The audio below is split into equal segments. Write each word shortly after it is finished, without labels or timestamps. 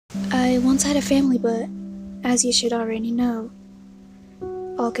I once had a family, but as you should already know,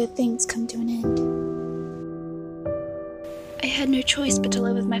 all good things come to an end. I had no choice but to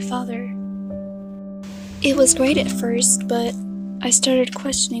live with my father. It was great at first, but I started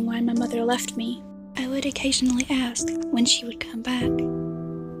questioning why my mother left me. I would occasionally ask when she would come back,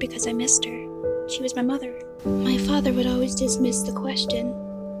 because I missed her. She was my mother. My father would always dismiss the question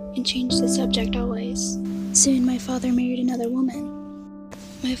and change the subject always. Soon my father married another woman.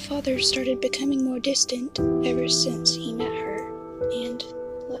 My father started becoming more distant ever since he met her, and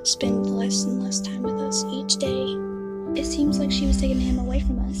spent less and less time with us each day. It seems like she was taking him away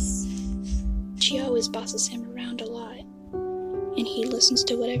from us. She always bosses him around a lot, and he listens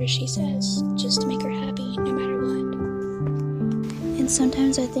to whatever she says just to make her happy no matter what. And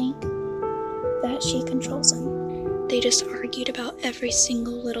sometimes I think that she controls him. They just argued about every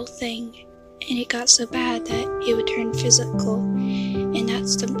single little thing, and it got so bad that it would turn physical, and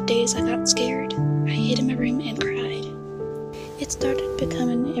that's the days I got scared. I hid in my room and cried. It started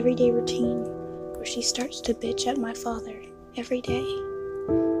becoming an everyday routine where she starts to bitch at my father every day,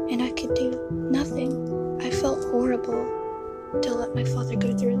 and I could do nothing. I felt horrible to let my father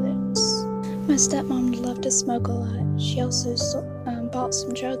go through this. My stepmom loved to smoke a lot. She also bought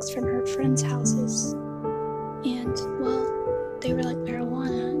some drugs from her friends' houses, and well, they were like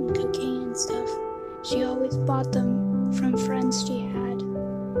marijuana and cocaine and stuff. She always bought them from friends she had,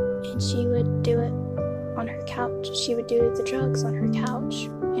 and she would do it on her couch. She would do the drugs on her couch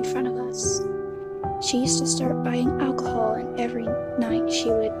in front of us. She used to start buying alcohol, and every night she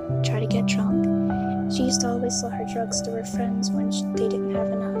would try to get drunk. She used to always sell her drugs to her friends when they didn't have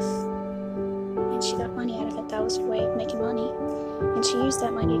enough, and she got money out of it. That was her way of making money, and she used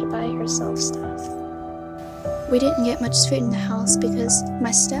that money to buy herself stuff. We didn't get much food in the house because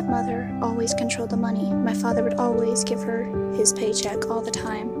my stepmother always controlled the money. My father would always give her his paycheck all the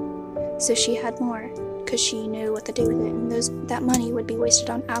time, so she had more because she knew what to do with it, and that money would be wasted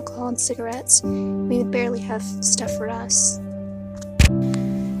on alcohol and cigarettes. We would barely have stuff for us.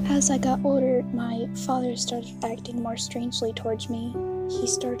 As I got older, my father started acting more strangely towards me. He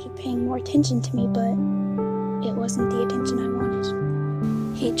started paying more attention to me, but it wasn't the attention I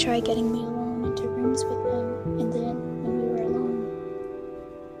wanted. He tried getting me alone into rooms with him, and then when we were alone,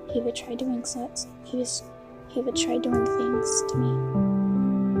 he would try doing such. He would try doing things to me,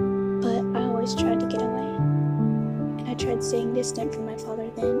 but I always tried to get away. And I tried staying distant from my father.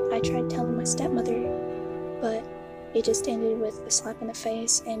 Then I tried telling my stepmother, but it just ended with a slap in the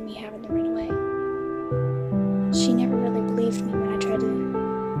face and me having to run away. She never really believed me when I tried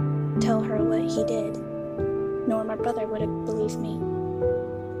to tell her what he did, nor my brother would have believed me.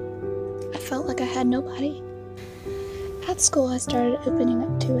 I felt like I had nobody. At school, I started opening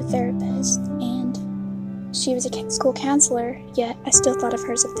up to a therapist, and she was a school counselor, yet I still thought of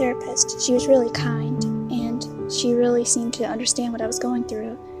her as a therapist. She was really kind, and she really seemed to understand what I was going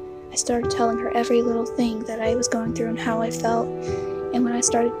through. I started telling her every little thing that I was going through and how I felt, and when I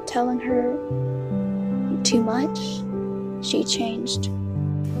started telling her too much, she changed.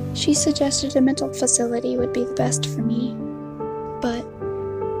 She suggested a mental facility would be the best for me, but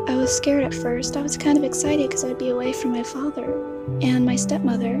I was scared at first. I was kind of excited because I'd be away from my father and my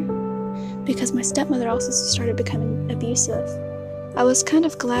stepmother, because my stepmother also started becoming abusive. I was kind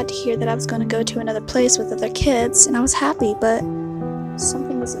of glad to hear that I was going to go to another place with other kids, and I was happy, but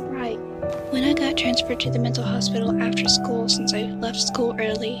something wasn't right. When I got transferred to the mental hospital after school, since I left school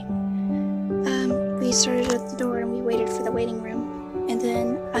early, we started at the door and we waited for the waiting room, and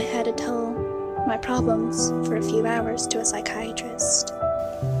then I had to tell my problems for a few hours to a psychiatrist.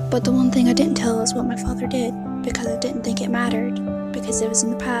 But the one thing I didn't tell is what my father did, because I didn't think it mattered, because it was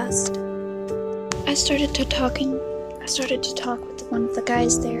in the past. I started to talk with one of the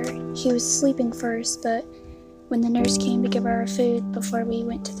guys there. He was sleeping first, but when the nurse came to give her our food before we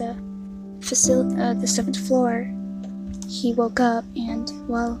went to the 7th floor, he woke up, and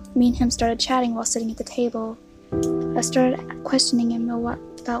while me and him started chatting while sitting at the table, I started questioning him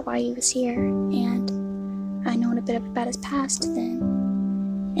about why he was here, and I known a bit about his past then,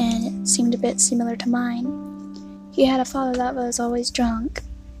 and it seemed a bit similar to mine. He had a father that was always drunk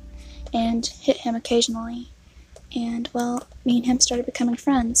and hit him occasionally, and well, me and him started becoming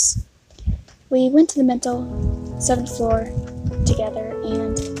friends. We went to the mental 7th floor together,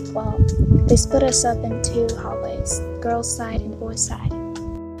 and well, they split us up into hallways, girls' side and boys' side.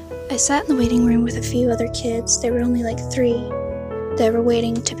 I sat in the waiting room with a few other kids. There were only like 3 that were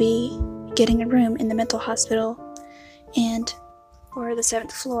waiting to be getting a room in the mental hospital, or the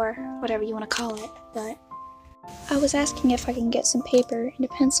 7th floor, whatever you want to call it. But I was asking if I can get some paper and a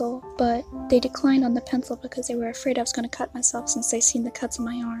pencil, but they declined on the pencil because they were afraid I was going to cut myself since they seen the cuts on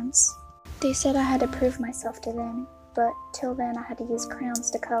my arms. They said I had to prove myself to them, but till then I had to use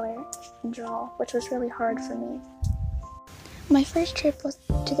crayons to color and draw, which was really hard for me. My first trip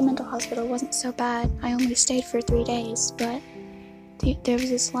to the mental hospital wasn't so bad. I only stayed for 3 days, but there was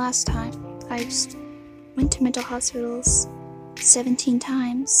this last time. I went to mental hospitals 17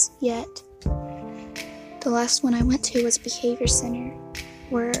 times, yet the last one I went to was Behavior Center,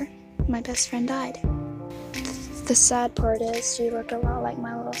 where my best friend died. The sad part is she looked a lot like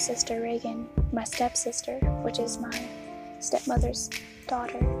my little sister Reagan, my stepsister, which is my stepmother's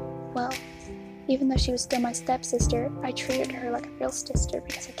daughter. Well, even though she was still my stepsister, I treated her like a real sister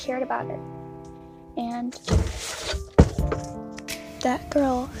because I cared about her. And that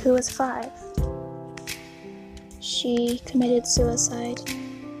girl who was 5, she committed suicide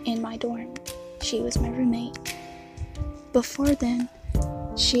in my dorm. She was my roommate. Before then,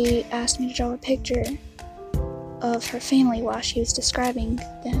 she asked me to draw a picture of her family while she was describing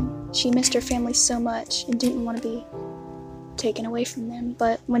them. She missed her family so much and didn't want to be taken away from them.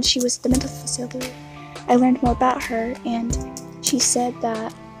 But when she was at the mental facility, I learned more about her, and she said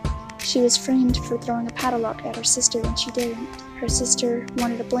that she was framed for throwing a padlock at her sister when she didn't. Her sister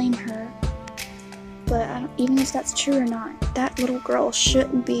wanted to blame her, but even if that's true or not, that little girl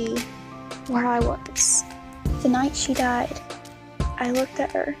shouldn't be where I was. The night she died, I looked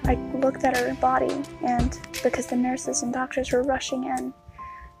at her body, and because the nurses and doctors were rushing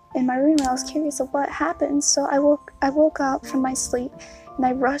in my room, I was curious of what happened, so I woke up from my sleep, and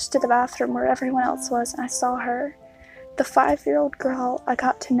I rushed to the bathroom where everyone else was, and I saw her. The 5-year-old girl I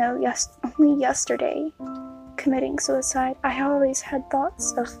got to know only yesterday, committing suicide. I always had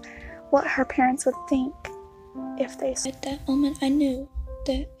thoughts of what her parents would think if they saw. At that moment, I knew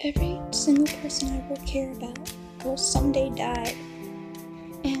that every single person I will care about will someday die.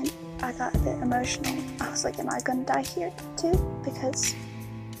 And I got a bit emotional. I was like, am I gonna die here too? Because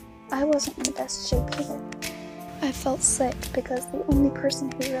I wasn't in the best shape either. I felt sick because the only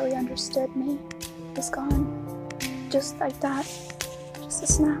person who really understood me was gone. Just like that. Just a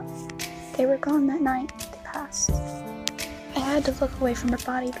snap. They were gone that night. They passed. I had to look away from her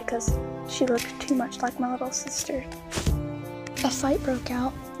body because she looked too much like my little sister. A fight broke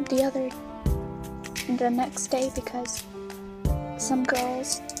out the next day because some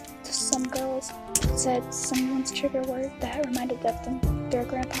girls said someone's trigger word that reminded them of their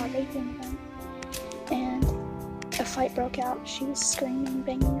grandpa raping them. And a fight broke out. She was screaming,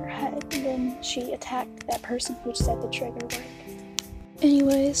 banging her head, and then she attacked that person who said the trigger word.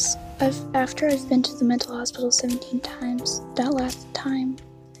 Anyways, after I've been to the mental hospital 17 times, that last time,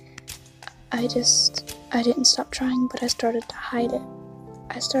 I didn't stop trying, but I started to hide it.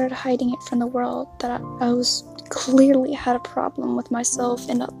 I started hiding it from the world that I was clearly had a problem with myself,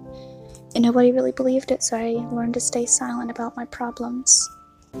 and nobody really believed it, so I learned to stay silent about my problems.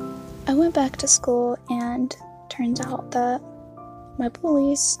 I went back to school, and turns out that my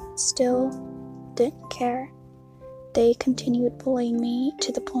bullies still didn't care. They continued bullying me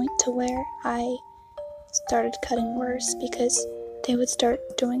to the point to where I started cutting worse because they would start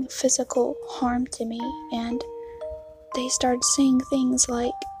doing physical harm to me, and they started saying things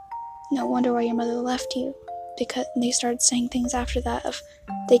like, no wonder why your mother left you, because they started saying things after that of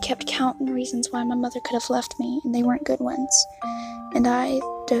they kept counting reasons why my mother could have left me, and they weren't good ones. And I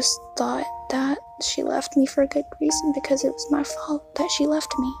just thought that she left me for a good reason because it was my fault that she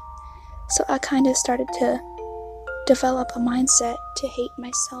left me. So I kind of started to develop a mindset to hate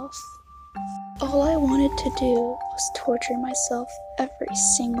myself. All I wanted to do was torture myself every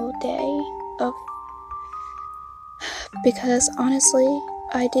single day because honestly,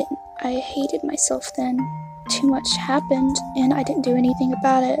 I hated myself then. Too much happened and I didn't do anything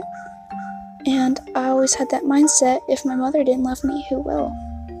about it. And I always had that mindset, if my mother didn't love me, who will?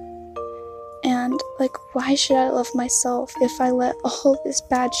 And why should I love myself if I let all this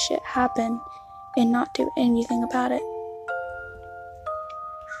bad shit happen and not do anything about it?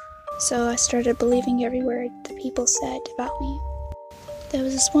 So I started believing every word the people said about me. There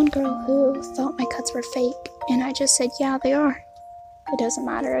was this one girl who thought my cuts were fake, and I just said, yeah, they are. It doesn't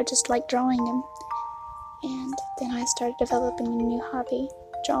matter, I just like drawing them. And then I started developing a new hobby,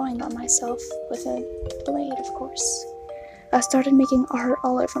 drawing on myself with a blade, of course. I started making art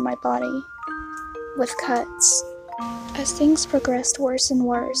all over my body with cuts. As things progressed worse and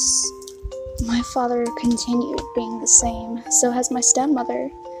worse, my father continued being the same, so has my stepmother.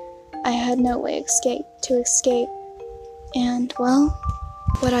 I had no way to escape, and well,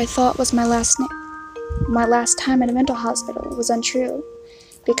 what I thought was my last time in a mental hospital was untrue,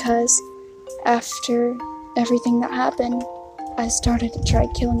 because after everything that happened, I started to try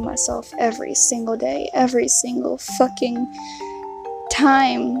killing myself every single day, every single fucking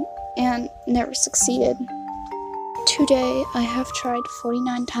time, and never succeeded. Today, I have tried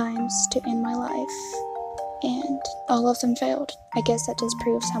 49 times to end my life, and all of them failed. I guess that just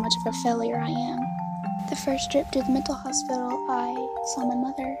proves how much of a failure I am. The first trip to the mental hospital, I saw my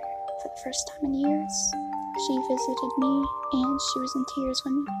mother for the first time in years. She visited me, and she was in tears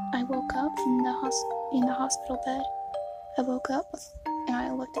when I woke up from in the hospital bed. I woke up and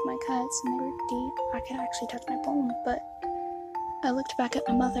I looked at my cuts, and they were deep. I could actually touch my bone, but I looked back at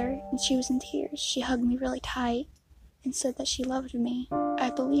my mother, and she was in tears. She hugged me really tight and said that she loved me. I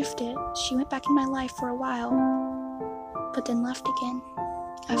believed it. She went back in my life for a while, but then left again.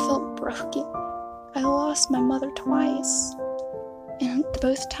 I felt broken. I lost my mother twice, and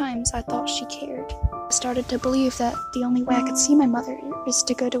both times I thought she cared. I started to believe that the only way I could see my mother is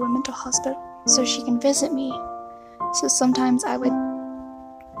to go to a mental hospital so she can visit me. So sometimes I would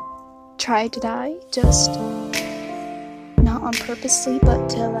try to die, just not on purposely, but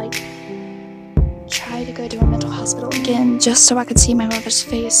to try to go to a mental hospital again just so I could see my mother's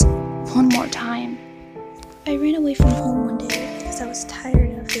face one more time. I ran away from home one day because I was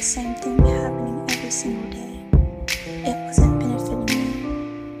tired of the same thing happening every single day. It wasn't benefiting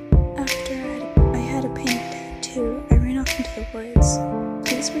me. After I had a panic attack too, I ran off into the woods.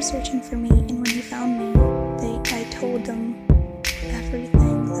 Police were searching for me, and when they found me, I told them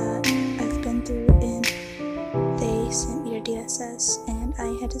everything that I've been through, and they sent me to DSS, and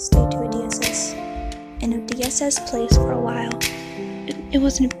I had to stay to a DSS in a DSS place for a while. It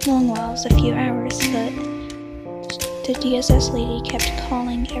wasn't a long while, it was a few hours, but the DSS lady kept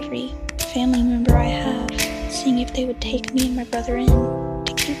calling every family member I have, seeing if they would take me and my brother in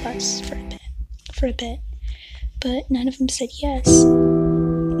to keep us for a bit. But none of them said yes,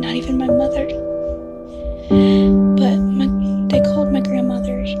 not even my mother. But they called my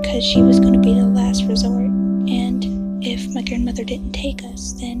grandmother because she was going to be the last resort, and if my grandmother didn't take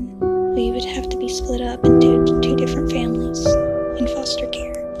us, then we would have to be split up into two different families in foster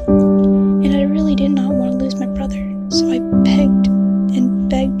care. And I really did not want to lose my brother, so I begged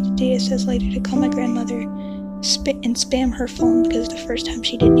the DSS lady to call my grandmother and spam her phone because the first time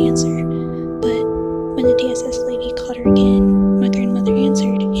she didn't answer. But when the DSS lady called her again, my grandmother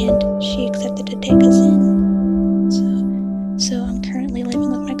answered, and she accepted to take us in. So I'm currently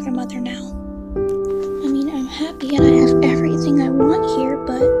living with my grandmother now. I mean, I'm happy and I have everything I want here,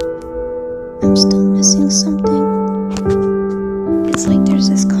 but I'm still missing something. It's like there's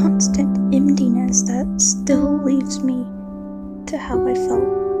this constant emptiness that still leaves me to how I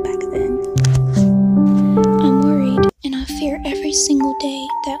felt back then. I'm worried, and I fear every single day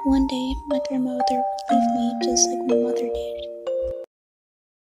that one day my grandmother will leave me just like my mother did.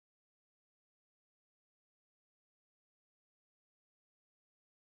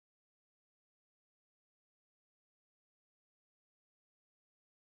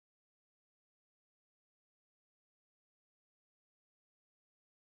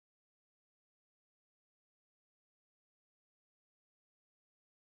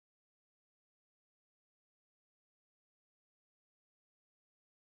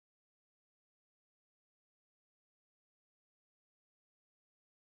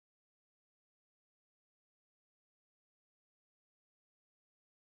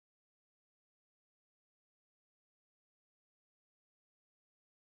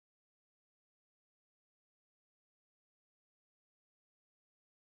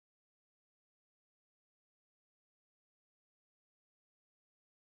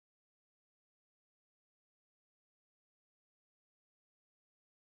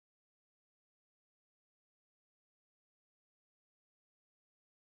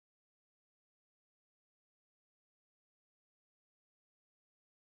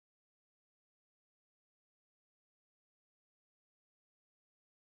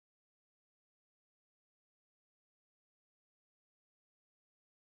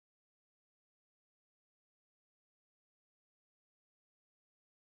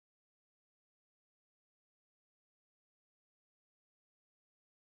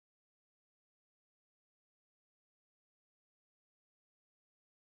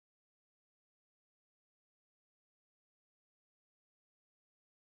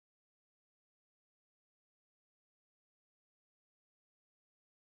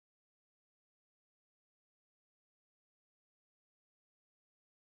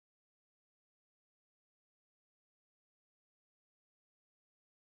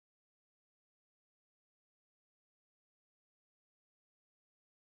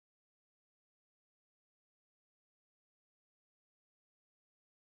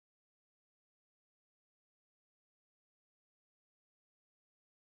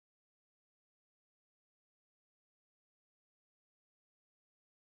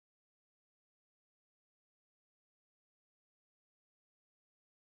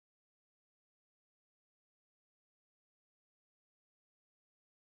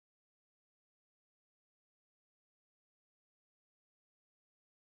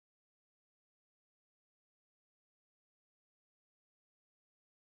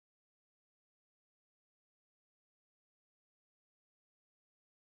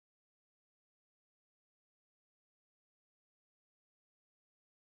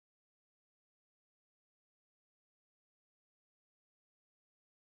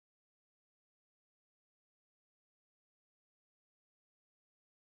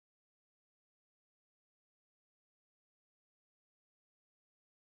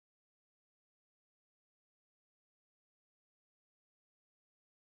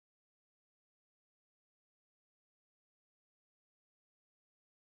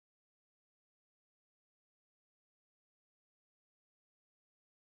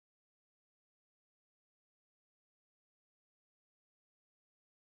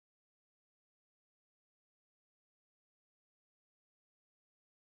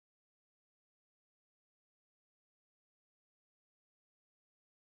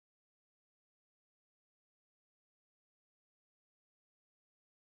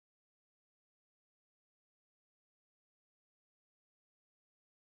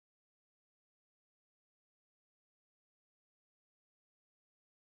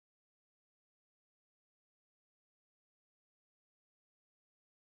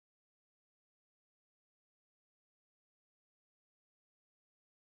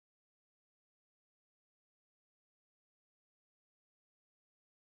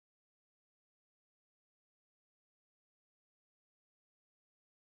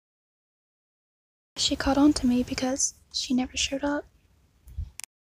 She caught on to me because she never showed up.